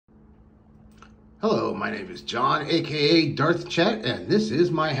Hello, my name is John, aka Darth Chet, and this is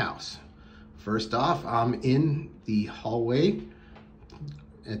my house. First off, I'm in the hallway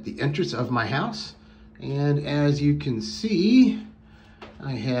at the entrance of my house, and as you can see,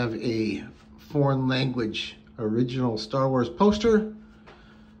 I have a foreign language original Star Wars poster.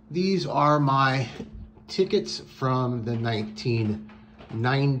 These are my tickets from the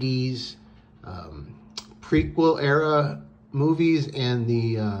 1990s prequel era movies and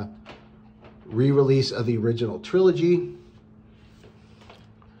the re-release of the original trilogy.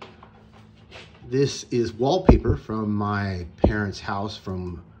 This is wallpaper from my parents' house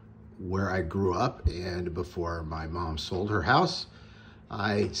from where I grew up and before my mom sold her house.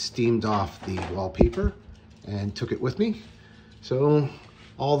 I steamed off the wallpaper and took it with me. So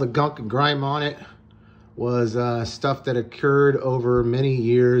all the gunk and grime on it was stuff that occurred over many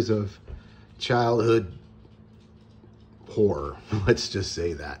years of childhood horror. Let's just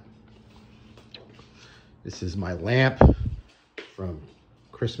say that. This is my lamp from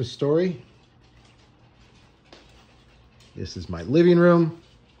Christmas Story. This is my living room.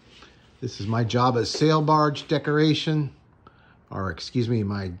 This is my Jabba's sail barge decoration, or excuse me,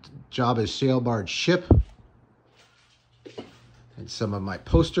 my Jabba's sail barge ship. And some of my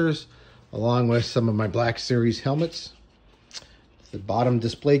posters, along with some of my Black Series helmets. The bottom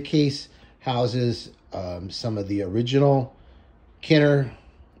display case houses some of the original Kenner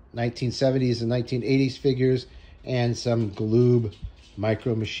 1970s and 1980s figures and some Galoob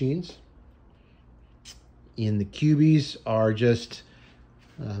micro machines. In the cubies are just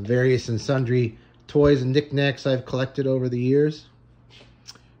various and sundry toys and knickknacks I've collected over the years.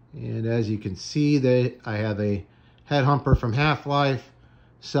 And as you can see, I have a head humper from Half-Life,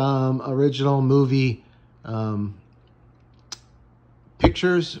 some original movie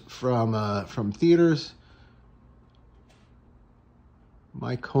pictures from theaters,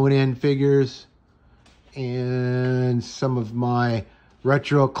 my Conan figures, and some of my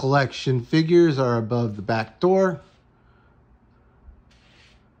retro collection figures are above the back door.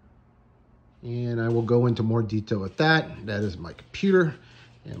 And I will go into more detail with that. That is my computer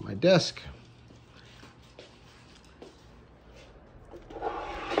and my desk.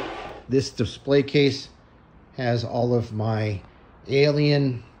 This display case has all of my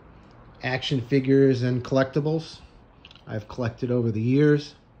Alien action figures and collectibles I've collected over the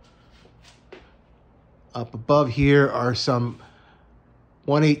years. Up above here are some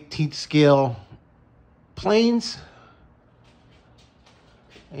 1/18 scale planes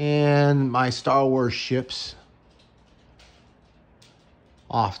and my Star Wars ships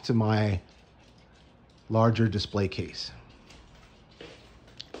off to my larger display case.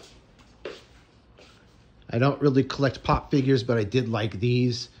 I don't really collect pop figures, but I did like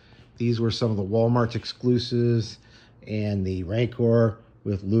these. These were some of the Walmart exclusives, and the Rancor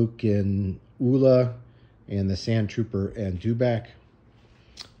with Luke and Ula, and the Sand Trooper and Dewback.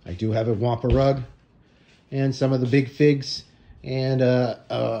 I do have a Wampa rug, and some of the big figs, and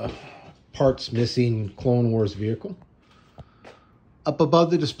parts missing Clone Wars vehicle. Up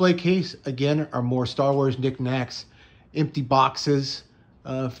above the display case, again, are more Star Wars knickknacks, empty boxes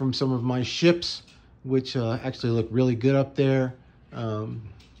from some of my ships, which actually look really good up there,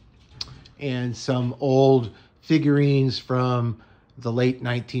 and some old figurines from the late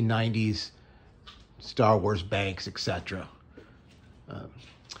 1990s Star Wars banks, etc.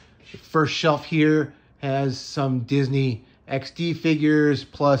 The first shelf here has some Disney XD figures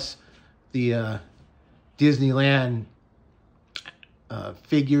plus the Disneyland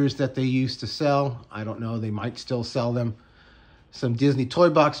figures that they used to sell. I don't know, they might still sell them. Some Disney Toy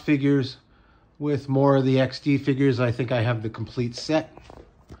Box figures with more of the XD figures. I think I have the complete set.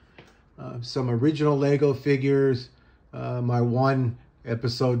 Some original Lego figures, my one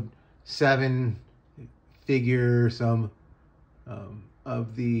Episode 7 figure, some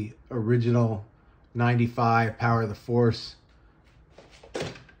of the original 95 Power of the Force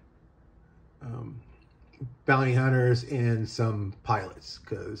bounty hunters, and some pilots,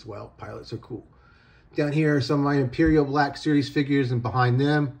 because, well, pilots are cool. Down here are some of my Imperial Black Series figures, and behind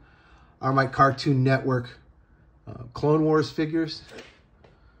them are my Cartoon Network Clone Wars figures.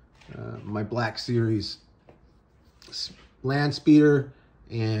 My Black Series Land Speeder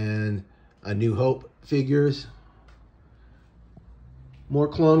and A New Hope figures. More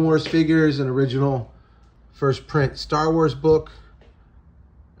Clone Wars figures, an original first print Star Wars book.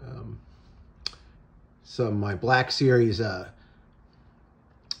 Some of my Black Series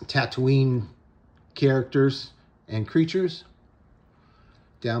Tatooine characters and creatures.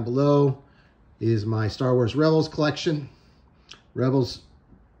 Down below is my Star Wars Rebels collection. Rebels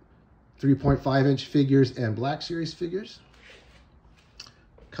 3.5-inch figures and Black Series figures.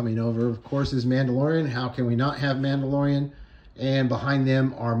 Coming over, of course, is Mandalorian. How can we not have Mandalorian? And behind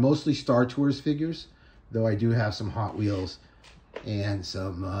them are mostly Star Tours figures, though I do have some Hot Wheels and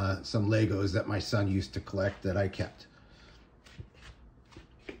some Legos that my son used to collect that I kept.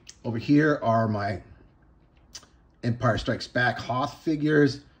 Over here are my Empire Strikes Back Hoth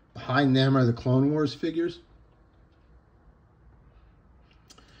figures. Behind them are the Clone Wars figures.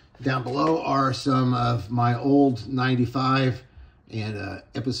 Down below are some of my old 95 and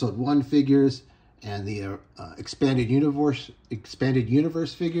Episode 1 figures and the expanded universe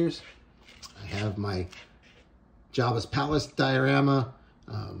figures. I have my Jabba's Palace diorama,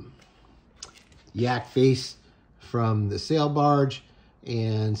 Yak face from the sail barge,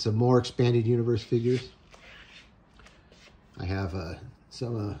 and some more expanded universe figures. I have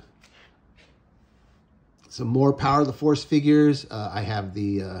some more Power of the Force figures. I have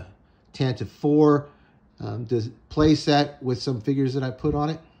the Tantive 4 play set with some figures that I put on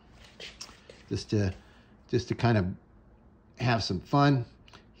it, just to kind of have some fun.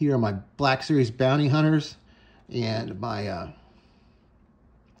 Here are my Black Series Bounty Hunters and my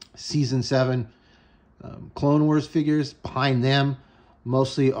Season 7 Clone Wars figures. Behind them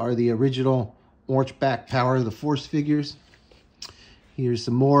mostly are the original Orangeback Power of the Force figures. Here's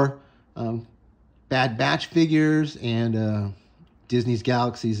some more Bad Batch figures and Disney's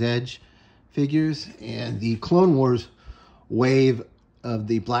Galaxy's Edge figures, and the Clone Wars wave of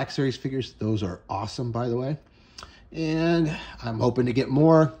the Black Series figures. Those are awesome, by the way. And I'm hoping to get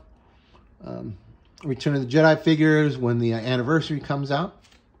more Return of the Jedi figures when the anniversary comes out.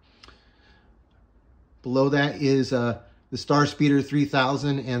 Below that is the Star Speeder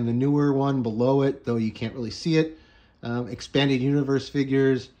 3000 and the newer one below it, though you can't really see it. Expanded Universe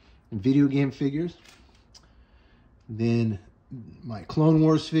figures and video game figures. Then my Clone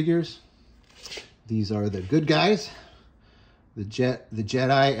Wars figures. These are the good guys, the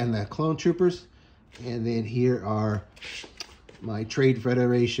Jedi and the Clone Troopers. And then here are my Trade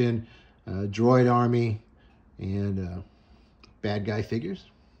Federation, Droid Army, and bad guy figures.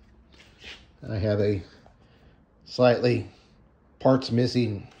 I have a slightly parts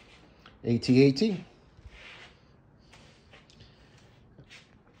missing AT-AT.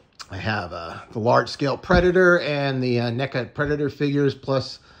 I have the large-scale Predator and the NECA Predator figures,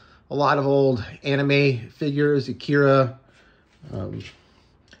 plus a lot of old anime figures, Akira,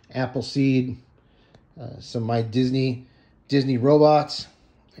 Appleseed, some of my Disney robots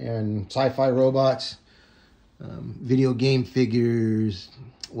and sci-fi robots, video game figures,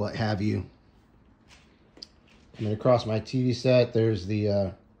 what have you. And then across my TV set, there's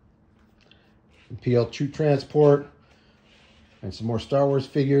the Imperial Troop Transport and some more Star Wars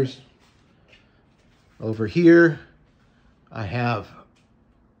figures. Over here, I have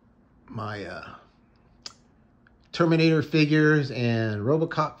my Terminator figures and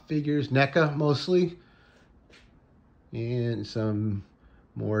RoboCop figures, NECA mostly. And some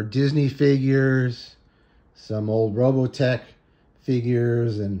more Disney figures, some old Robotech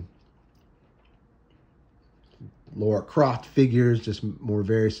figures, and Laura Croft figures, just more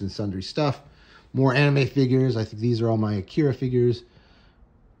various and sundry stuff. More anime figures. I think these are all my Akira figures,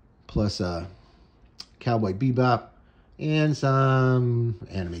 plus Cowboy Bebop, and some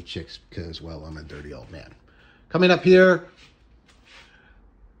anime chicks, because, well, I'm a dirty old man. Coming up here,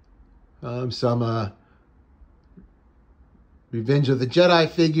 some Revenge of the Jedi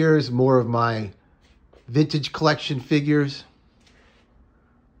figures, more of my vintage collection figures.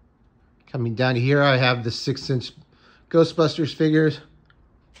 Coming down here, I have the 6-inch Ghostbusters figures.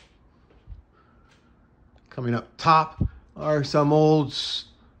 Coming up top are some old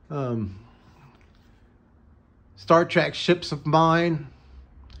Star Trek ships of mine.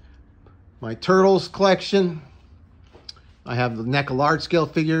 My Turtles collection. I have the NECA large scale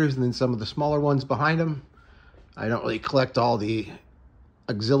figures and then some of the smaller ones behind them. I don't really collect all the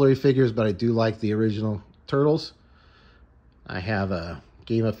auxiliary figures, but I do like the original Turtles. I have a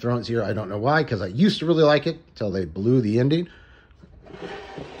Game of Thrones here. I don't know why, because I used to really like it until they blew the ending.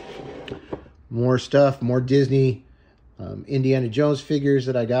 More stuff, more Disney, Indiana Jones figures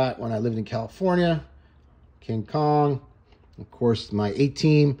that I got when I lived in California. King Kong. Of course, my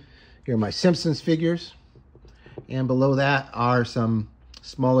A-Team. Here are my Simpsons figures. And below that are some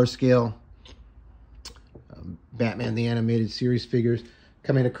smaller scale Batman the Animated Series figures.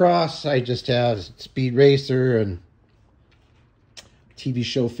 Coming across, I just have Speed Racer and TV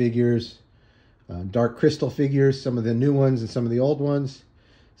show figures, Dark Crystal figures, some of the new ones and some of the old ones,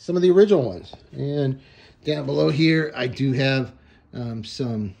 some of the original ones. And down below here, I do have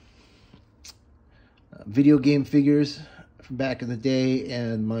some video game figures from back in the day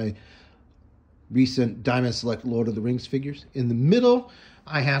and my recent Diamond Select Lord of the Rings figures. In the middle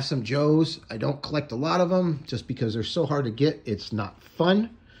I have some Joes. I don't collect a lot of them just because they're so hard to get. It's not fun,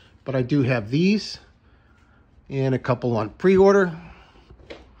 but I do have these and a couple on pre-order.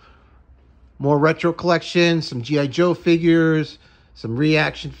 More retro collection, some G.I. Joe figures, some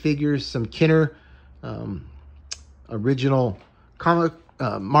reaction figures, some Kenner original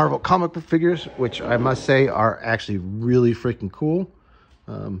Marvel comic book figures, which I must say are actually really freaking cool.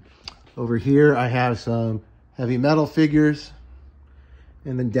 Over here, I have some heavy metal figures.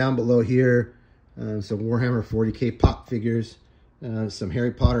 And then down below here, some Warhammer 40K pop figures, some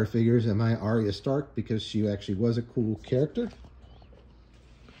Harry Potter figures, and my Arya Stark, because she actually was a cool character.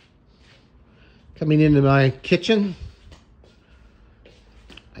 Coming into my kitchen,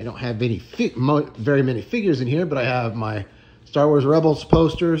 I don't have very many figures in here, but I have my Star Wars Rebels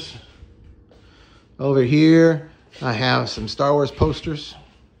posters. Over here, I have some Star Wars posters.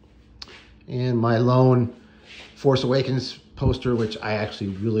 And my lone Force Awakens poster, which I actually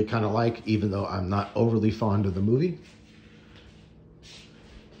really kind of like, even though I'm not overly fond of the movie.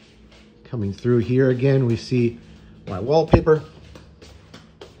 Coming through here again, we see my wallpaper.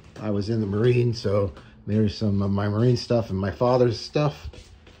 I was in the Marine, so there's some of my Marine stuff and my father's stuff.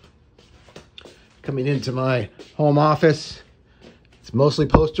 Coming into my home office, it's mostly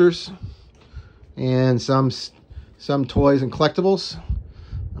posters and some toys and collectibles.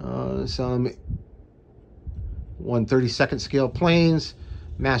 Some 1/32 scale planes,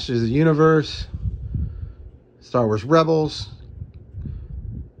 Masters of the Universe, Star Wars Rebels,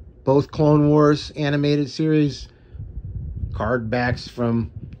 both Clone Wars animated series, card backs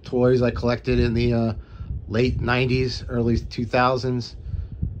from toys I collected in the late 90s, early 2000s.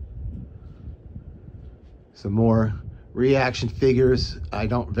 Some more reaction figures. I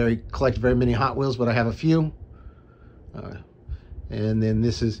don't collect very many Hot Wheels, but I have a few. And then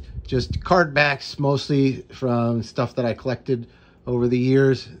this is just card backs, mostly from stuff that I collected over the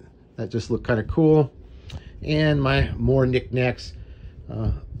years that just look kind of cool. And my more knickknacks,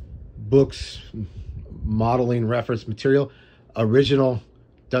 books, modeling reference material, original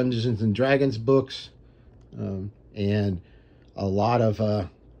Dungeons and Dragons books, and a lot of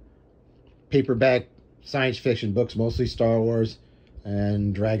paperback science fiction books, mostly Star Wars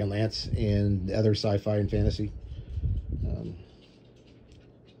and Dragonlance and other sci-fi and fantasy.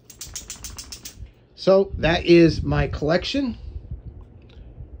 So that is my collection.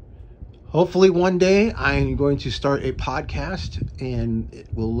 Hopefully one day I'm going to start a podcast and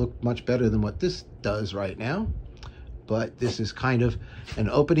it will look much better than what this does right now. But this is kind of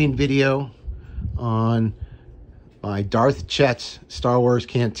an opening video on my Darth Chet's Star Wars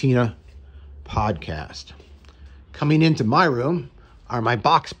Cantina podcast. Coming into my room are my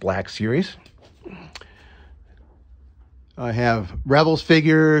Box Black series. I have Rebels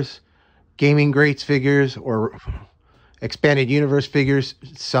figures, Gaming Greats figures, or Expanded Universe figures,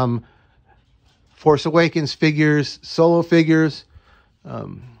 some Force Awakens figures, Solo figures,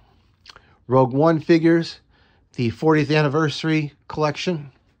 Rogue One figures, the 40th anniversary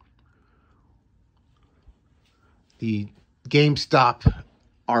collection, the GameStop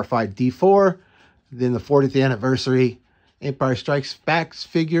R5-D4, then the 40th anniversary Empire Strikes Back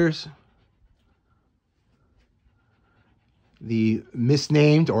figures, the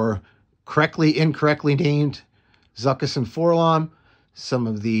misnamed or incorrectly named Zuckuss and 4-LOM, some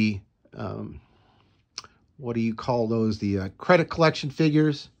of the, what do you call those? The credit collection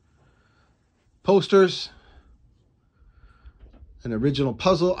figures, posters, an original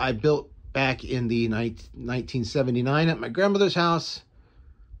puzzle I built back in the 1979 at my grandmother's house,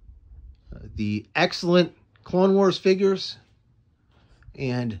 the excellent Clone Wars figures,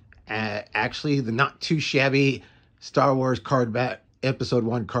 and actually the not too shabby Star Wars Episode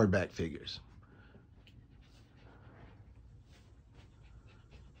 1 card back figures.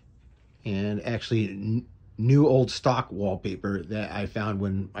 And actually new old stock wallpaper that I found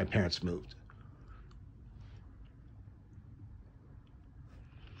when my parents moved.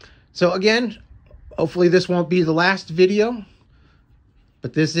 So again, hopefully this won't be the last video,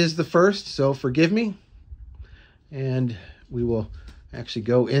 but this is the first, so forgive me. And we will actually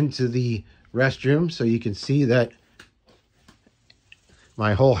go into the restroom so you can see that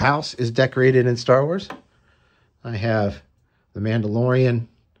my whole house is decorated in Star Wars. I have the Mandalorian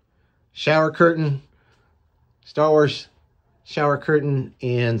shower curtain, Star Wars shower curtain,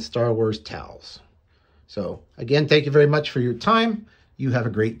 and Star Wars towels. So again, thank you very much for your time. You have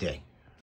a great day.